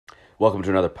Welcome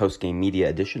to another post-game media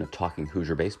edition of Talking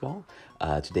Hoosier Baseball.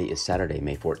 Today is Saturday,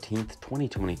 May 14th,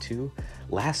 2022.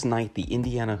 Last night, the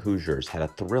Indiana Hoosiers had a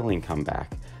thrilling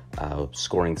comeback,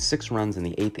 scoring 6 runs in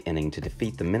the 8th inning to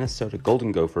defeat the Minnesota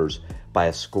Golden Gophers by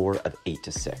a score of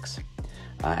 8-6.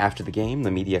 After the game, the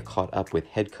media caught up with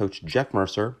head coach Jeff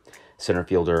Mercer, center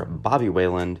fielder Bobby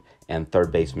Whalen, and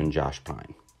third baseman Josh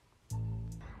Pyne.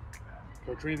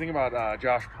 Coach, what do you think about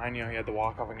Josh Pyne? You know, he had the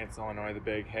walk-off against Illinois, the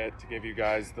big hit to give you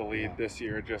guys the lead this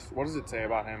year. Just what does it say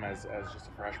about him as just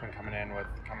a freshman coming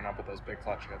up with those big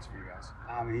clutch hits for you guys?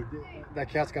 I mean, that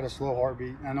cat's got a slow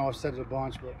heartbeat. I know I've said it a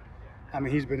bunch, but I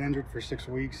mean, he's been injured for 6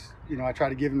 weeks. You know, I try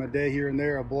to give him a day here and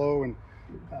there, a blow, and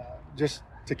just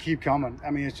to keep coming. I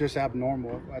mean, it's just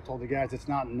abnormal. I told the guys it's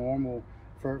not normal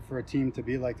for a team to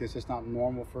be like this. It's not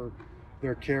normal for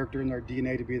their character and their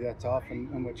DNA to be that tough,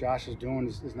 and what Josh is doing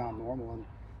is not normal. And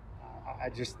I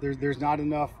just there's not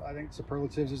enough. I think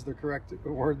superlatives is the correct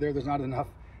word there. There's not enough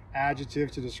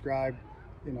adjectives to describe,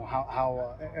 you know,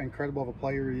 how incredible of a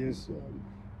player he is.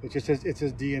 It's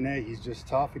his DNA. He's just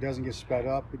tough. He doesn't get sped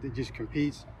up. He just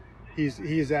competes. He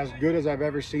is as good as I've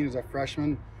ever seen as a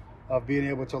freshman, of being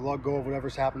able to let go of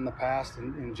whatever's happened in the past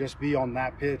and just be on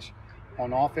that pitch,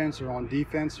 on offense or on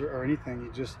defense or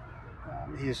anything.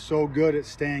 He is so good at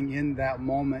staying in that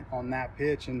moment on that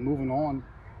pitch and moving on.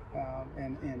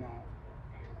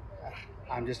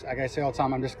 I'm just, like I say all the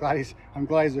time, I'm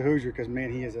glad he's a Hoosier, because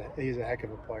man, he's a heck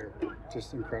of a player.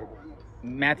 Just incredible.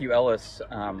 Matthew Ellis,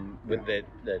 with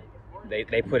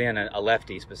they put in a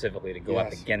lefty specifically to go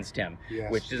up against him,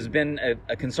 which has been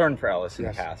a concern for Ellis in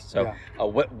the past. So,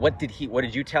 what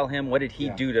did you tell him? What did he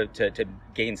do to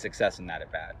gain success in that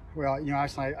at bat? Well, you know,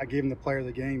 I gave him the player of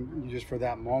the game just for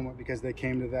that moment, because they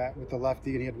came to that with the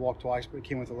lefty, and he had walked twice, but he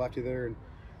came with the lefty there.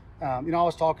 And you know, I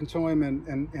was talking to him,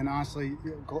 and honestly,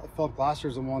 Philip Glasser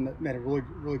is the one that made a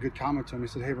really good comment to him. He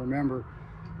said, "Hey, remember,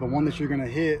 the one that you're going to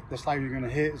hit, the slider you're going to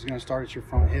hit, is going to start at your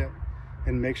front hip,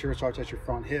 and make sure it starts at your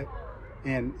front hip."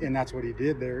 And that's what he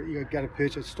did there. You got a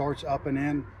pitch that starts up and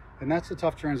in, and that's a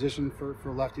tough transition for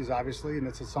lefties, obviously, and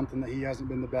it's something that he hasn't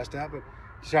been the best at, but you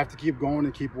just have to keep going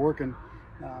and keep working.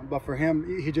 But for him,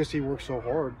 he works so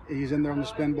hard. He's in there on the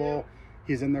spin ball.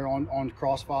 He's in there on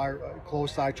crossfire,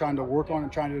 close side, trying to work on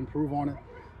it, trying to improve on it.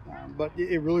 But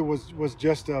it really was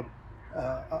just a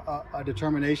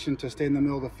determination to stay in the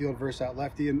middle of the field versus that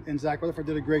lefty. And Zach Rutherford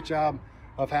did a great job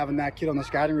of having that kid on the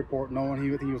scouting report, knowing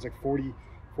I think he was like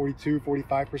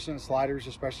 45% sliders,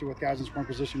 especially with guys in scoring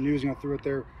position. He was going to throw it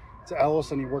there to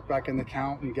Ellis, and he worked back in the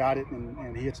count and got it,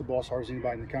 and he hits the ball as hard as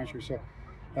anybody in the country. So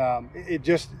it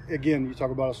just, again, you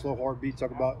talk about a slow heartbeat,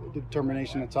 talk about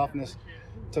determination and toughness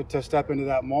to step into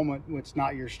that moment when it's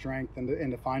not your strength, and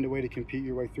to find a way to compete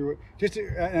your way through it. Just to,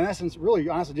 in essence, really,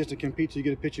 honestly, just to compete so you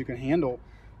get a pitch you can handle,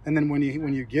 and then when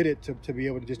you get it, to be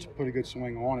able to just put a good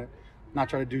swing on it, not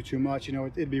try to do too much. You know,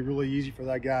 it'd be really easy for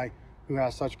that guy who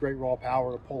has such great raw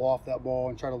power to pull off that ball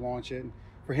and try to launch it. And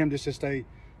for him just to stay,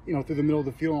 you know, through the middle of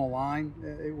the field on a line,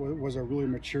 it was a really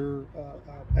mature,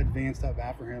 advanced at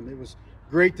bat for him. It was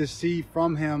great to see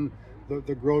from him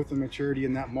the growth and maturity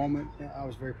in that moment. I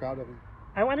was very proud of him.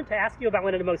 I wanted to ask you about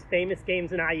one of the most famous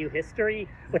games in IU history,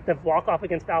 with the walk-off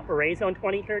against Valparaiso in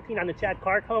 2013 on the Chad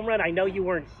Clark home run. I know you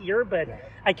weren't here, but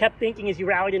I kept thinking as you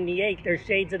rallied in the 8th, there's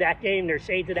shades of that game. There's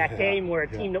shades of that game where a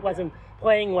team that wasn't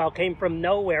playing well came from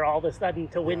nowhere all of a sudden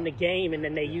to win the game, and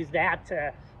then they used that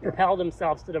to propel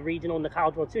themselves to the regional and the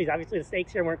College World Series. Obviously, the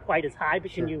stakes here weren't quite as high, but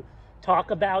can you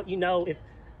talk about, you know, if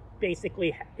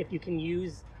you can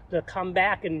use the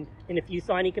comeback, and if you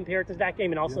saw any comparisons to that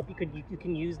game, and also if you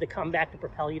can use the comeback to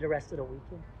propel you the rest of the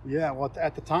weekend? Yeah, well,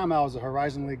 at the time I was a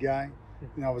Horizon League guy.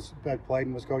 You know, I played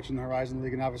and was coaching the Horizon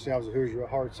League, and obviously I was a Hoosier at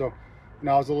heart. So, you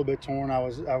know, I was a little bit torn. I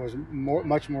was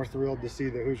much more thrilled to see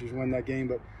the Hoosiers win that game,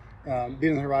 but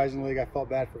being in the Horizon League, I felt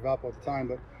bad for Valpo at the time.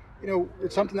 But you know,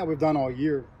 it's something that we've done all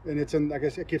year, and it's in, I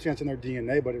guess it keeps saying it's in their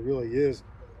DNA, but it really is.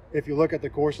 If you look at the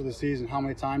course of the season, how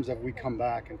many times have we come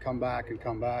back and come back and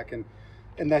come back, and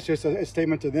that's just a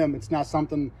statement to them. It's not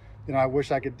something, you know, I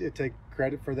wish I could take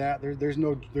credit for that. There's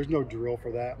no drill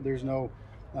for that. There's no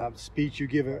speech you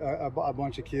give a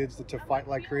bunch of kids to fight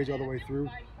like crazy all the way through.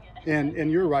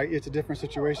 And you're right, it's a different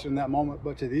situation in that moment.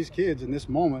 But to these kids in this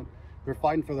moment, they're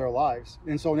fighting for their lives.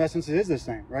 And so in essence, it is the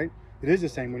same, right? It is the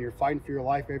same when you're fighting for your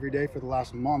life every day for the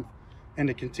last month, and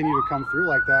to continue to come through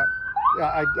like that.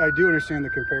 I do understand the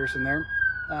comparison there.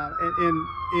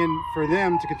 And for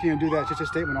them to continue to do that, it's just a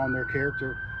statement on their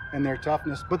character and their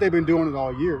toughness. But they've been doing it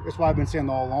all year. That's why I've been saying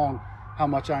all along how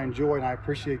much I enjoy and I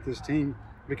appreciate this team,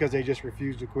 because they just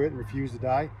refuse to quit and refuse to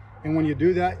die. And when you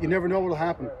do that, you never know what will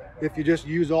happen. If you just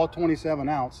use all 27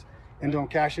 outs and don't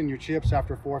cash in your chips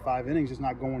after 4 or 5 innings, it's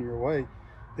not going your way,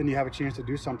 then you have a chance to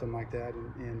do something like that.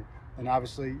 And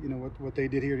obviously, you know, what they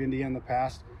did here at Indiana in the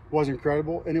past was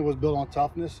incredible, and it was built on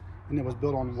toughness, and it was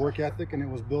built on work ethic, and it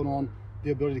was built on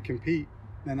the ability to compete.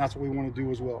 And that's what we want to do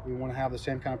as well. We want to have the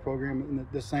same kind of program and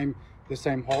the same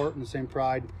heart and the same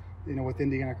pride, you know, with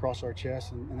Indiana across our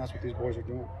chest, and that's what these boys are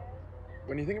doing.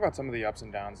 When you think about some of the ups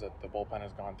and downs that the bullpen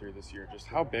has gone through this year, just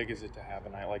how big is it to have a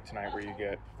night like tonight where you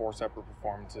get 4 separate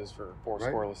performances for 4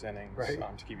 scoreless innings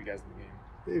to keep you guys in the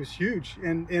game? It was huge,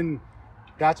 and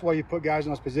that's why you put guys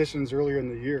in those positions earlier in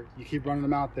the year. You keep running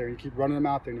them out there, and you keep running them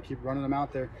out there, and you keep running them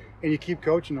out there, and you keep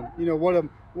coaching them. You know,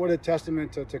 what a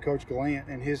testament to Coach Gallant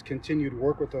and his continued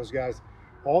work with those guys.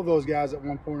 All those guys at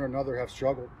one point or another have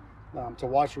struggled. To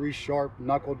watch Reese Sharp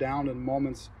knuckle down in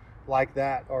moments like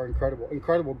that are incredible.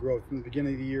 Incredible growth from the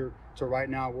beginning of the year to right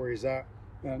now where he's at.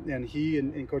 And he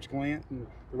and Coach Gallant and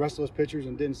the rest of those pitchers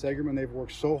and Denton Segerman, they've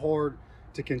worked so hard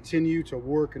to continue to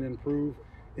work and improve,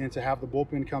 and to have the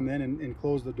bullpen come in and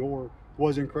close the door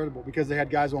was incredible because they had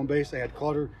guys on base. They had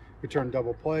clutter. We turned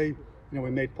double play. You know,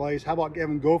 we made plays. How about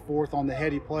Evan Goforth on the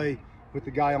heady play with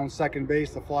the guy on second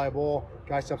base, the fly ball,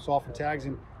 guy steps off and tags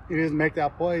him. He doesn't make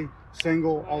that play,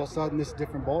 single, all of a sudden this is a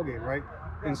different ball game, right?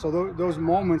 And so those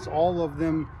moments, all of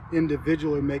them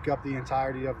individually make up the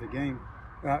entirety of the game.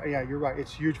 Yeah, you're right.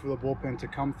 It's huge for the bullpen to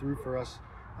come through for us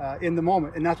in the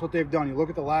moment, and that's what they've done. You look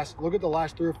at the last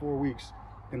 3 or 4 weeks,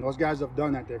 and those guys have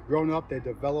done that. They've grown up, they've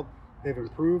developed, they've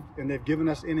improved, and they've given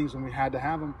us innings when we had to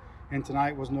have them. And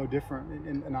tonight was no different.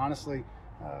 And honestly,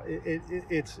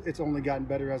 it's only gotten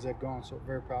better as they've gone. So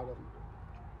very proud of them.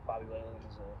 Bobby Whalen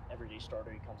is an everyday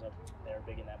starter. He comes up there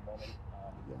big in that moment,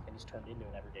 and he's turned into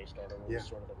an everyday starter. What was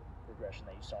sort of the progression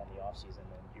that you saw in the offseason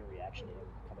and your reaction to him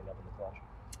coming up in the clutch?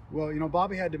 Well, you know,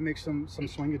 Bobby had to make some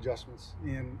swing adjustments,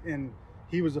 and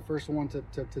he was the first one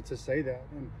to say that.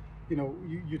 And you know,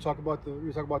 you talk about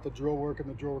the drill work and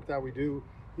the drill work that we do.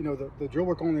 You know, the drill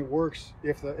work only works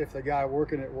if the guy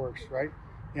working it works, right?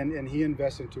 And he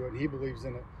invests into it and he believes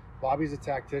in it. Bobby's a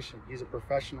tactician. He's a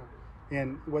professional.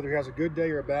 And whether he has a good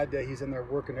day or a bad day, he's in there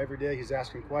working every day. He's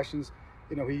asking questions.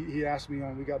 You know, he asked me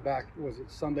we got back, was it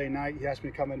Sunday night? He asked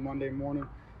me to come in Monday morning,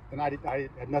 and I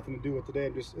had nothing to do with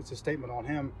today. It's a statement on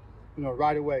him. You know,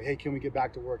 right away, hey, can we get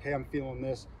back to work? Hey, I'm feeling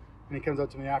this. And he comes up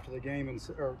to me after the game,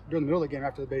 or during the middle of the game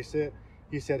after the base hit,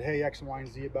 he said, hey, X, Y,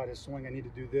 and Z about his swing. I need to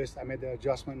do this. I made that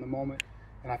adjustment in the moment,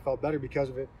 and I felt better because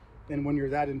of it. And when you're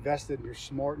that invested and you're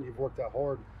smart and you've worked that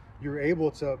hard, you're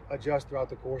able to adjust throughout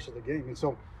the course of the game. And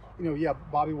so, you know, yeah,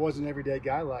 Bobby was an everyday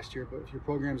guy last year, but if your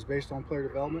program is based on player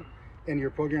development and your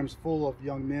program's full of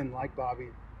young men like Bobby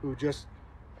who just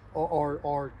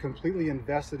are completely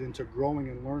invested into growing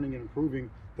and learning and improving,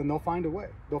 then they'll find a way.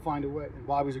 They'll find a way. And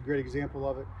Bobby's a great example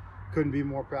of it. Couldn't be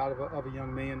more proud of a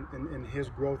young man in his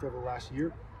growth over the last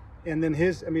year. And then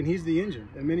he's the engine.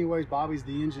 In many ways, Bobby's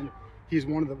the engine. He's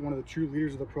one of the true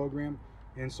leaders of the program.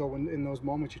 And so in those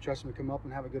moments, you trust him to come up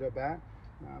and have a good at-bat.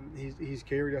 He's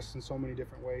carried us in so many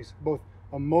different ways, both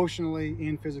emotionally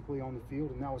and physically on the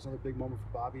field. And that was another big moment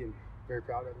for Bobby, and very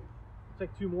proud of him.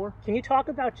 Take 2 more. Can you talk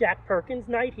about Jack Perkins'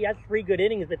 night? He had 3 good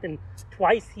innings, but then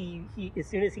twice he as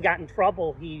soon as he got in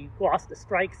trouble, he lost the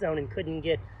strike zone and couldn't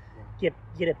get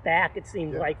it back. It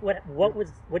seemed like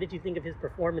what did you think of his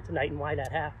performance tonight and why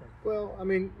that happened? Well, I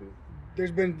mean,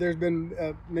 there's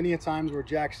been many a times where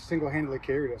Jack single-handedly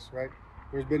carried us, right?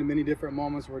 There's been many different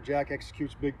moments where Jack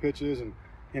executes big pitches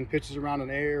and pitches around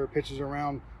an air or pitches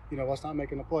around, you know, us not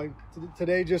making a play.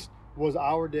 Today just was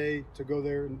our day to go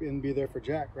there and be there for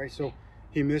Jack, right? So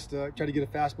he missed, tried to get a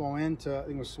fastball in to,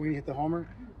 you know, Sweeney hit the homer,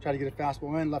 tried to get a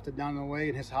fastball in, left it down and away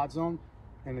in his hot zone,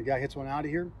 and the guy hits one out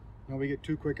of here. You know, we get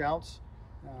 2 quick outs,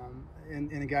 and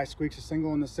the guy squeaks a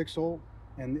single in the 6th hole,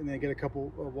 and they get a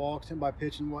couple of walks in by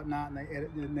pitch and whatnot,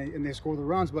 and they score the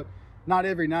runs. But not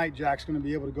every night Jack's going to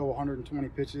be able to go 120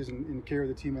 pitches and carry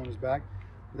the team on his back.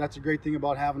 But that's a great thing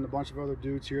about having a bunch of other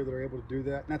dudes here that are able to do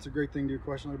that. And that's a great thing to your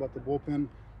question about the bullpen,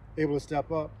 able to step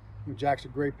up. You know, Jack's a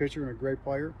great pitcher and a great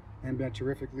player and been a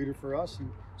terrific leader for us. And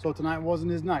so tonight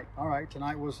wasn't his night. All right,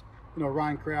 tonight was, you know,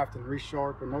 Ryan Kraft and Reese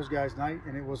Sharp and those guys' night,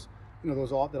 and it was, you know,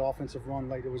 that offensive run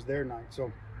late. It was their night. So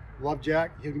love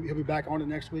Jack. He'll be back on it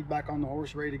next week, back on the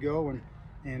horse, ready to go, and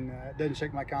it doesn't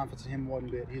shake my confidence in him one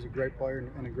bit. He's a great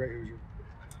player and a great Hoosier.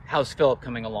 How's Phillip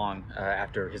coming along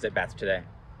after his at-bats today?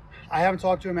 I haven't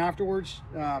talked to him afterwards,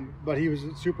 but he was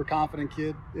a super confident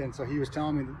kid, and so he was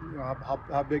telling me, you know,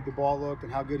 how big the ball looked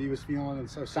and how good he was feeling, and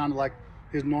so it sounded like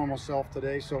his normal self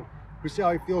today. So we see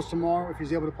how he feels tomorrow, if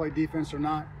he's able to play defense or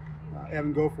not.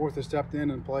 Evan Goforth has stepped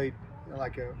in and played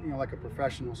like a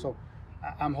professional. So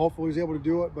I'm hopeful he's able to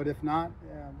do it, but if not,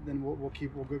 then we'll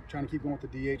go, trying to keep going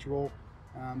with the DH role.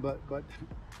 But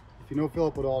if you know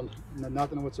Philip at all,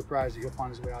 nothing would surprise you. He'll find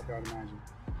his way out there, I'd imagine.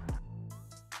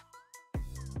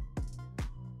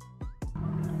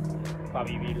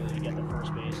 Bobby, immediately to get to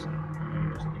first base,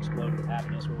 and just explode with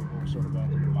happiness. What was sort of going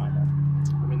through your mind there?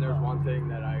 I mean, there's one thing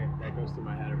that goes through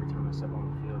my head every time I step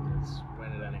on the field, and it's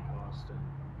win at any cost. And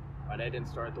my day didn't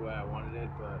start the way I wanted it,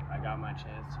 but I got my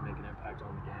chance to make an impact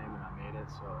on the game, and I made it.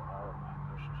 So all of my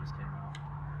emotions just came out.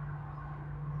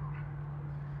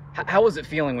 How was it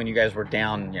feeling when you guys were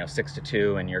down,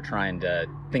 6-2, and you're trying to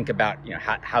think about,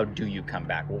 how do you come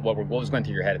back? What was going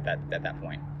through your head at that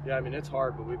point? Yeah, I mean, it's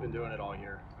hard, but we've been doing it all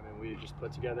year. I mean, we just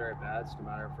put together at bats, no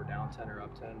matter if we're down 10 or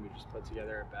up 10, we just put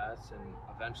together at bats, and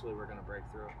eventually we're going to break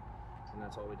through. And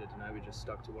that's all we did tonight. We just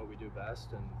stuck to what we do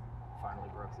best and finally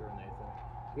broke through in the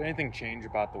 8th. Did anything change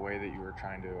about the way that you were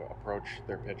trying to approach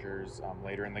their pitchers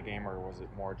later in the game, or was it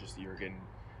more just that you were getting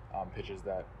pitches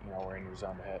that were in your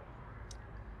zone to hit?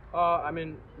 I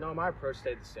mean, no, my approach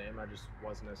stayed the same. I just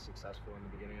wasn't as successful in the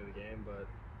beginning of the game, but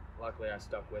luckily I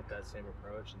stuck with that same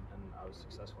approach, and I was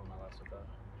successful in my last at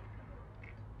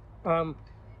bat.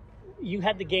 You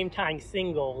had the game-tying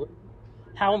single.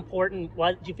 How important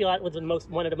do you feel like was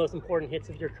one of the most important hits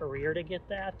of your career to get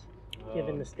that,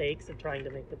 given the stakes of trying to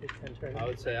make the Big Ten tournament? I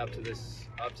would say up to this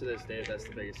day, that's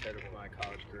the biggest hit of my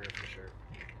college career for sure.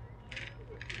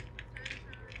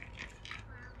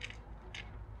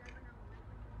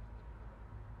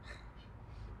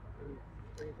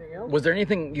 Anything else? Was there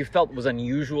anything you felt was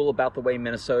unusual about the way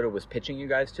Minnesota was pitching you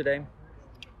guys today?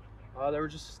 They were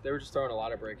just throwing a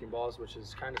lot of breaking balls, which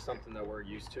is kind of something that we're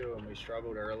used to, and we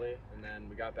struggled early, and then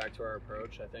we got back to our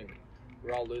approach. I think we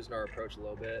were all losing our approach a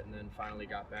little bit, and then finally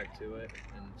got back to it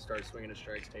and started swinging to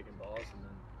strikes, taking balls, and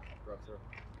then broke through.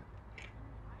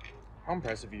 How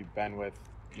impressive have you been with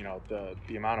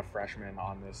the amount of freshmen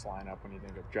on this lineup when you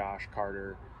think of Josh,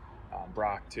 Carter,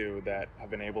 Brock too, that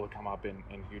have been able to come up in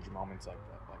huge moments like that?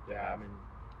 Yeah, I mean,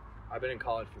 I've been in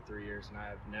college for 3 years, and I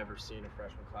have never seen a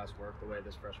freshman class work the way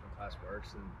this freshman class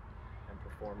works and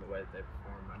perform the way that they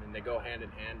perform. I mean, they go hand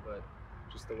in hand, but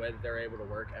just the way that they're able to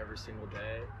work every single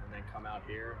day and then come out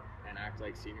here and act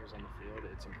like seniors on the field,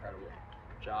 it's incredible.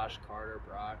 Josh, Carter,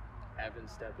 Brock, Evan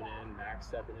stepping in, Max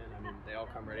stepping in. I mean, they all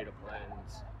come ready to play,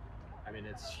 and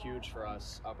it's huge for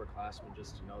us upperclassmen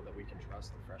just to know that we can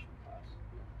trust the freshman class.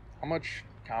 How much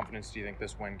confidence do you think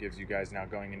this win gives you guys now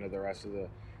going into the rest of the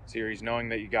series, knowing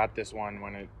that you got this one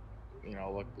when it,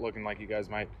 looking like you guys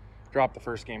might drop the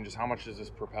first game? Just how much does this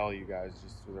propel you guys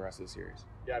just through the rest of the series?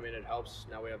 Yeah, I mean, it helps.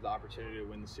 Now we have the opportunity to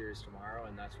win the series tomorrow,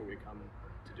 and that's what we come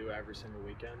to do every single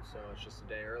weekend. So it's just a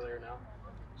day earlier now.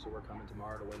 So we're coming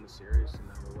tomorrow to win the series, and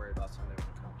then we'll worry about Sunday when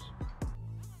it comes.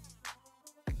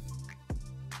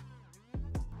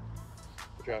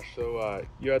 Josh, so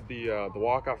you had the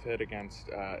walk-off hit against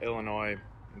Illinois,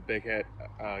 big hit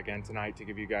again tonight to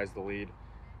give you guys the lead.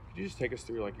 Could you just take us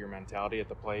through your mentality at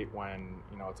the plate when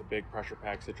it's a big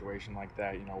pressure-packed situation like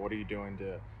that? What are you doing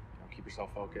to keep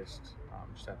yourself focused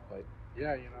just at the plate?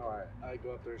 Yeah, I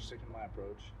go up there sticking to my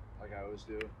approach like I always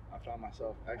do. I found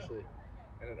myself actually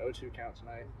in an 0-2 count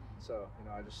tonight, so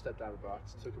I just stepped out of the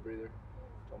box, took a breather,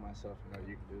 told myself,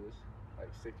 you can do this.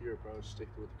 Stick to your approach,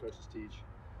 stick to what the coaches teach.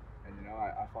 And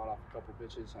I fought off a couple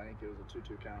pitches. I think it was a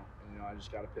 2-2 count. And I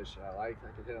just got a pitch that I liked. I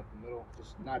could hit up the middle,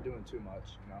 just not doing too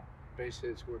much. Base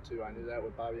hit, scored 2. I knew that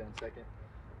with Bobby on second,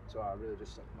 so I really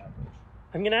just stuck to my approach.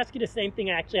 I'm going to ask you the same thing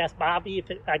I actually asked Bobby.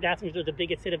 I'd asked him if it was the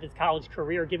biggest hit of his college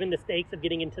career, given the stakes of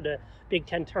getting into the Big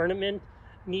Ten tournament,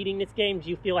 needing this game. Do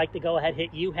you feel like the go-ahead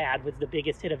hit you had was the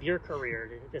biggest hit of your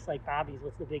career, just like Bobby's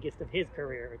was the biggest of his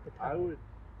career at the time?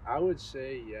 I would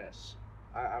say yes.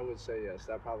 I would say yes.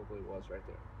 That probably was right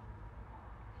there.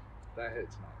 That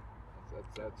hit tonight.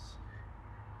 That's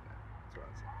what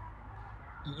I'd say.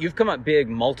 You've come up big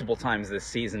multiple times this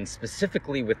season,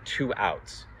 specifically with 2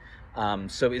 outs.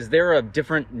 So is there a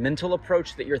different mental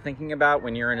approach that you're thinking about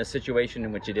when you're in a situation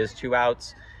in which it is 2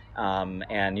 outs, and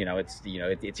it's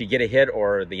you get a hit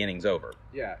or the inning's over?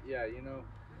 Yeah.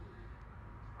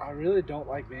 I really don't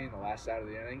like being the last out of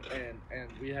the inning, and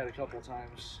we had a couple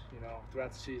times,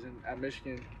 throughout the season at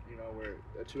Michigan, where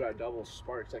a 2-out double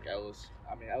sparks like Ellis.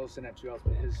 I mean, Ellis didn't have 2 outs,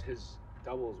 but his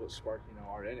double is what sparked,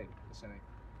 our inning, this inning.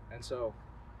 And so,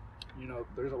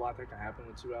 there's a lot that can happen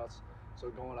with 2 outs. So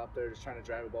going up there, just trying to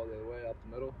drive the ball the other way, up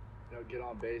the middle, get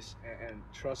on base and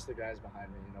trust the guys behind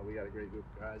me. We got a great group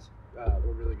of guys.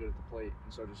 We're really good at the plate.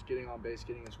 And so just getting on base,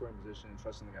 getting in scoring position, and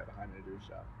trusting the guy behind me to do his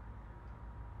job.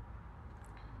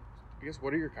 I guess,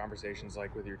 what are your conversations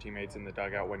like with your teammates in the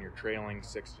dugout when you're trailing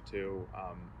 6-2,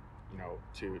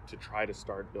 to try to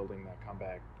start building that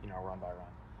comeback, run by run?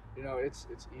 you know, it's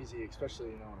easy,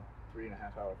 especially, you know, in a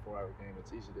 3.5 hour, 4 hour game.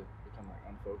 It's easy to become like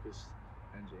unfocused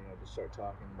and, you know, just start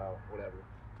talking about whatever.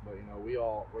 But, you know,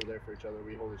 we're there for each other.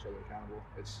 We hold each other accountable.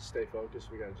 It's stay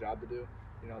focused. We got a job to do.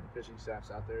 You know, the pitching staff's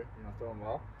out there, you know, throwing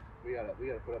well. We gotta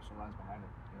put up some runs behind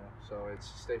it. You know, so it's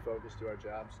stay focused, do our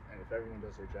jobs, and if everyone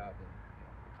does their job, then, you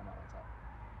know, we'll come out on top.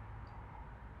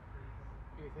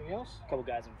 Anything else? A couple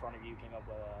guys in front of you came up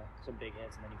with some big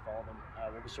hits, and then you followed them.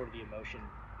 What was sort of the emotion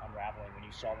unraveling when you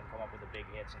saw them come up with the big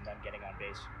hits and them getting on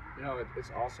base? You know,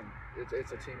 it's awesome. It's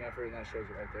a team effort, and that shows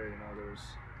it right there. You know,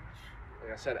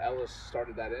 like I said, Ellis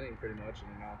started that inning pretty much, and,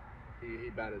 you know, he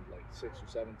batted like 6 or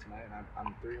 7 tonight, and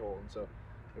I'm 3-hole, and so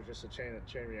there's just a chain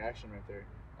reaction right there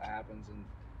that happens, and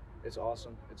it's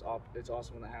awesome. It's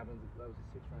awesome when that happens. That was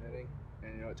a 6-run inning,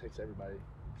 and, you know, it takes everybody.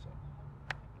 So.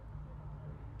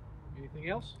 Anything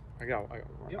else? I got one.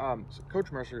 Yep. So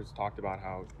Coach Mercer has talked about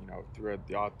how, you know,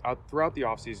 throughout the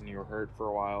offseason you were hurt for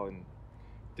a while and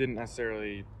didn't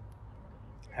necessarily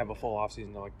have a full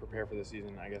offseason to like prepare for the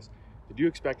season. I guess, did you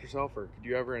expect yourself, or could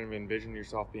you ever envision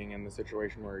yourself being in the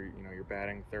situation where, you know, you're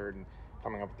batting third and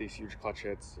coming up with these huge clutch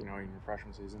hits, you know, in your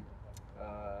freshman season?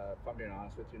 If I'm being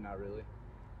honest with you, not really.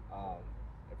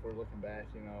 If we're looking back,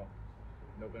 you know,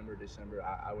 November, December,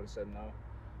 I would have said no.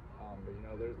 But, you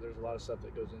know, there's a lot of stuff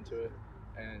that goes into it.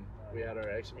 And we had our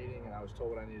X meeting, and I was told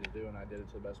what I needed to do, and I did it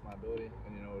to the best of my ability.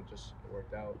 And, you know, it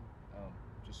worked out.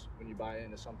 Just when you buy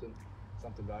into something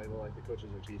valuable like the coaches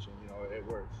are teaching, you know, it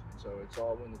works. And so it's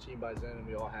all when the team buys in, and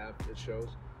we all have, it shows.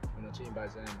 When the team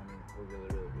buys in, I mean, we're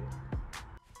really, really good.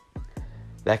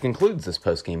 That concludes this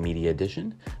post-game media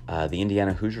edition. The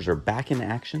Indiana Hoosiers are back in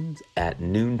action at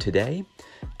noon today.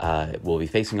 We'll be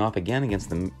facing off again against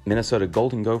the Minnesota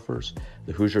Golden Gophers.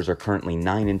 The Hoosiers are currently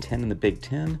 9-10 in the Big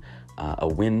Ten. A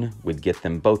win would get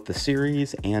them both the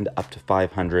series and up to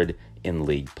 500 in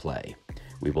league play.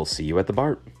 We will see you at the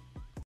BART.